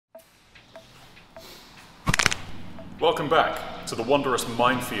Welcome back to the wondrous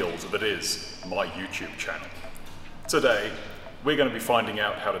minefield that is my YouTube channel. Today, we're going to be finding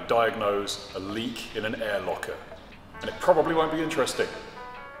out how to diagnose a leak in an air locker. And it probably won't be interesting.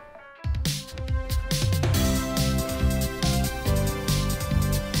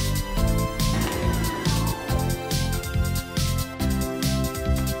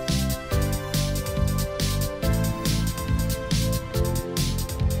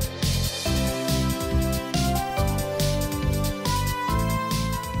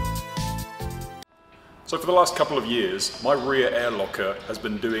 So for the last couple of years, my rear air locker has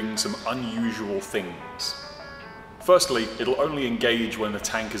been doing some unusual things. Firstly, it'll only engage when the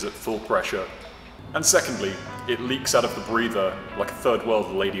tank is at full pressure. And secondly, it leaks out of the breather like a third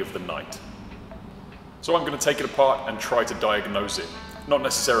world lady of the night. So I'm going to take it apart and try to diagnose it. Not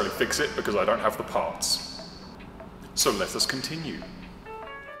necessarily fix it because I don't have the parts. So let us continue.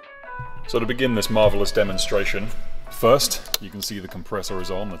 So to begin this marvelous demonstration, first you can see the compressor is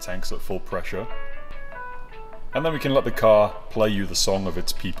on, the tank's at full pressure. And then we can let the car play you the song of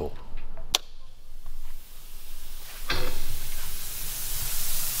its people.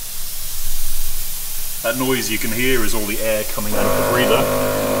 That noise you can hear is all the air coming out of the breather.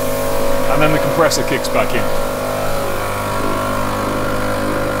 And then the compressor kicks back in.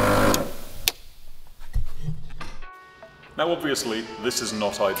 Now obviously, this is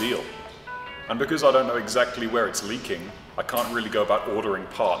not ideal. And because I don't know exactly where it's leaking, I can't really go about ordering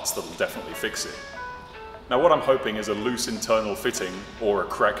parts that'll definitely fix it. Now what I'm hoping is a loose internal fitting or a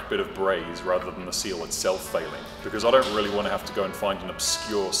cracked bit of braze rather than the seal itself failing, because I don't really want to have to go and find an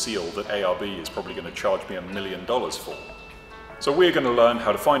obscure seal that ARB is probably going to charge me $1 million for. So we're going to learn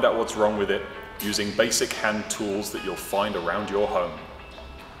how to find out what's wrong with it using basic hand tools that you'll find around your home.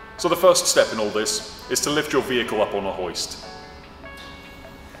 So the first step in all this is to lift your vehicle up on a hoist.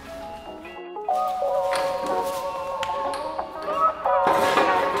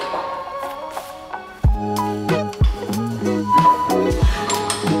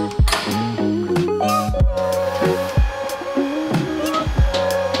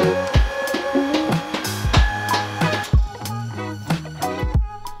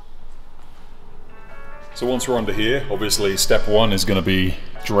 So once we're under here, obviously step one is going to be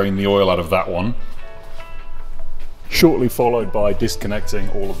drain the oil out of that one, shortly followed by disconnecting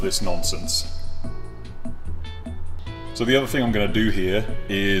all of this nonsense. So the other thing I'm going to do here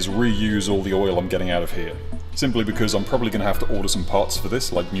is reuse all the oil I'm getting out of here, simply because I'm probably going to have to order some parts for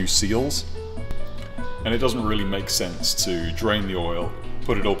this, like new seals, and it doesn't really make sense to drain the oil,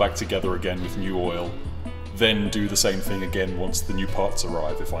 put it all back together again with new oil, then do the same thing again once the new parts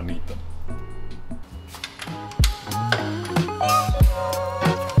arrive if I need them.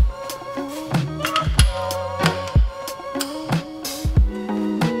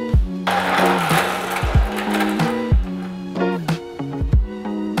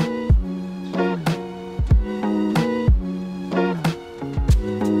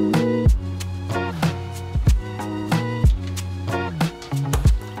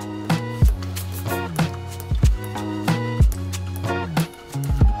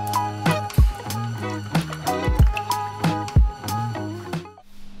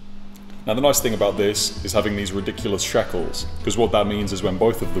 Now the nice thing about this is having these ridiculous shackles, because what that means is when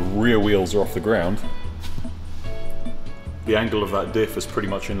both of the rear wheels are off the ground, the angle of that diff is pretty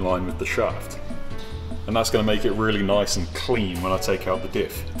much in line with the shaft. And that's going to make it really nice and clean when I take out the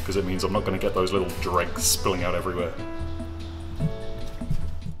diff, because it means I'm not going to get those little dregs spilling out everywhere.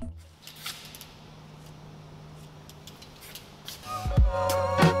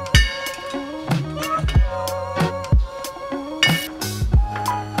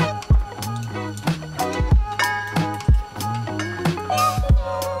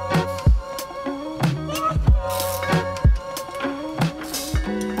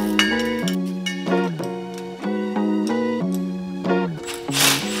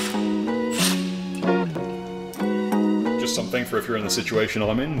 Something for if you're in the situation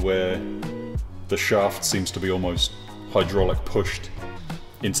I'm in where the shaft seems to be almost hydraulic pushed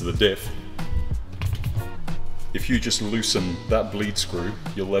into the diff. If you just loosen that bleed screw,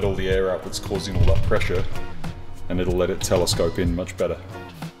 you'll let all the air out that's causing all that pressure, and it'll let it telescope in much better.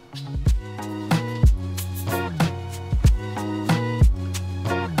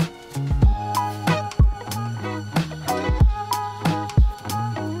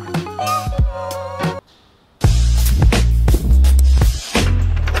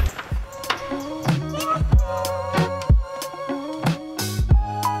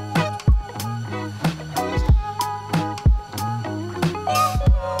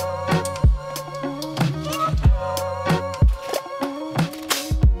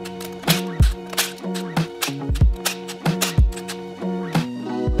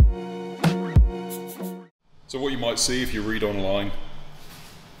 might see if you read online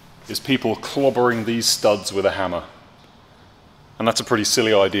is people clobbering these studs with a hammer. And that's a pretty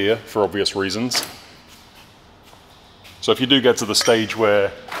silly idea for obvious reasons. So if you do get to the stage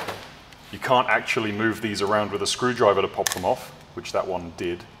where you can't actually move these around with a screwdriver to pop them off, which that one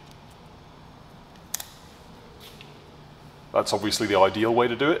did, that's obviously the ideal way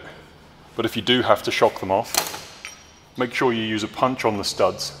to do it. But if you do have to shock them off, make sure you use a punch on the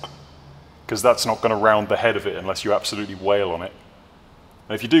studs, because that's not going to round the head of it unless you absolutely wail on it.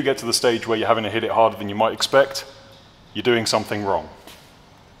 And if you do get to the stage where you're having to hit it harder than you might expect, you're doing something wrong.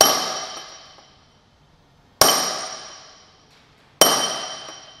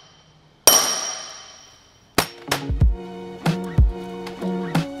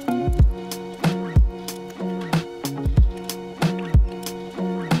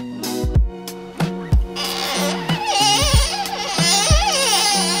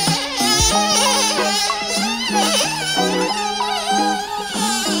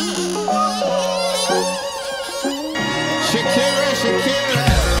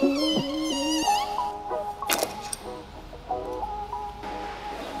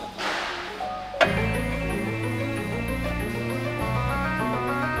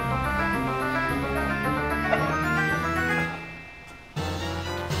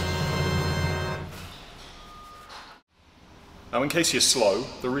 Now, in case you're slow,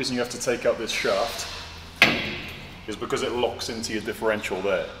 the reason you have to take out this shaft is because it locks into your differential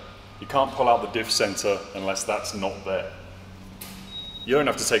there. You can't pull out the diff center unless that's not there. You don't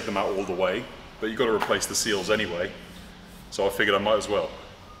have to take them out all the way, but you've got to replace the seals anyway, so I figured I might as well.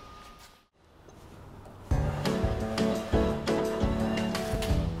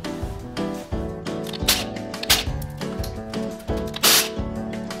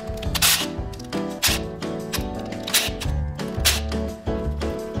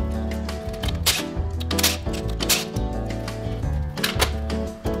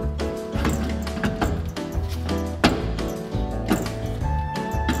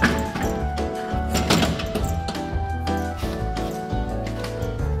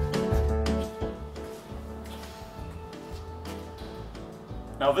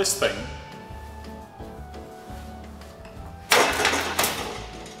 Now this thing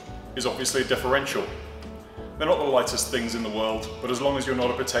is obviously a differential. They're not the lightest things in the world, but as long as you're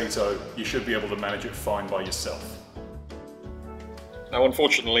not a potato, you should be able to manage it fine by yourself. Now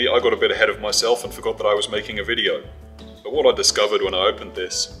unfortunately, I got a bit ahead of myself and forgot that I was making a video. But what I discovered when I opened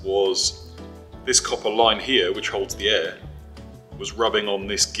this was this copper line here, which holds the air, was rubbing on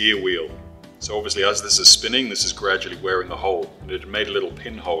this gear wheel. So obviously as this is spinning, this is gradually wearing a hole, and it made a little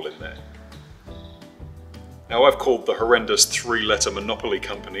pinhole in there. Now I've called the horrendous 3-letter Monopoly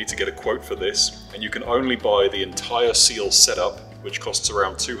company to get a quote for this, and you can only buy the entire seal setup, which costs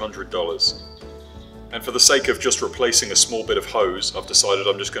around $200. And for the sake of just replacing a small bit of hose, I've decided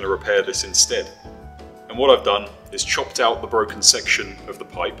I'm just going to repair this instead. And what I've done is chopped out the broken section of the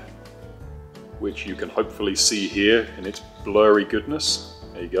pipe, which you can hopefully see here in its blurry goodness.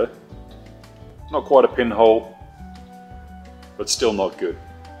 There you go. Not quite a pinhole, but still not good.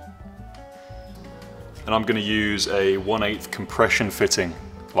 And I'm going to use a 1/8 compression fitting,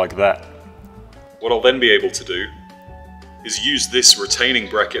 like that. What I'll then be able to do is use this retaining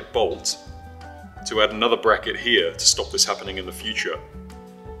bracket bolt to add another bracket here to stop this happening in the future.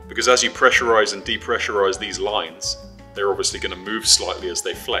 Because as you pressurize and depressurize these lines, they're obviously going to move slightly as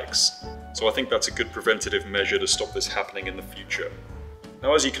they flex. So I think that's a good preventative measure to stop this happening in the future.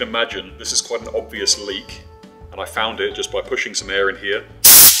 Now, as you can imagine, this is quite an obvious leak, and I found it just by pushing some air in here and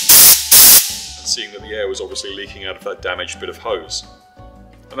seeing that the air was obviously leaking out of that damaged bit of hose.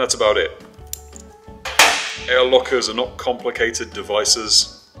 And that's about it. Air lockers are not complicated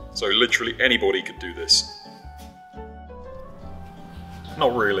devices, so literally anybody could do this.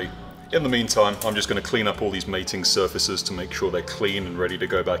 Not really. In the meantime, I'm just going to clean up all these mating surfaces to make sure they're clean and ready to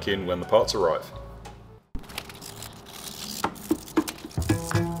go back in when the parts arrive.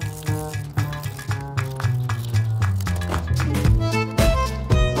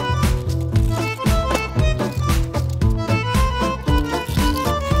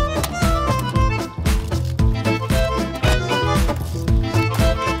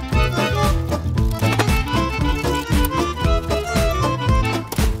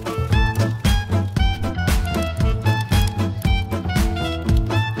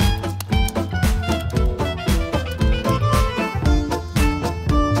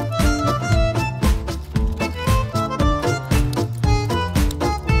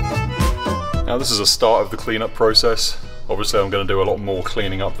 Now this is a start of the cleanup process. Obviously I'm going to do a lot more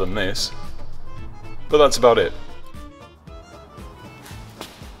cleaning up than this, but that's about it.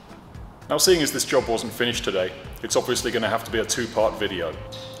 Now, seeing as this job wasn't finished today, it's obviously going to have to be a two-part video,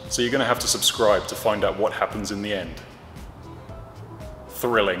 so you're going to have to subscribe to find out what happens in the end.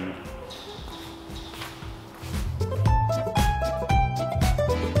 Thrilling.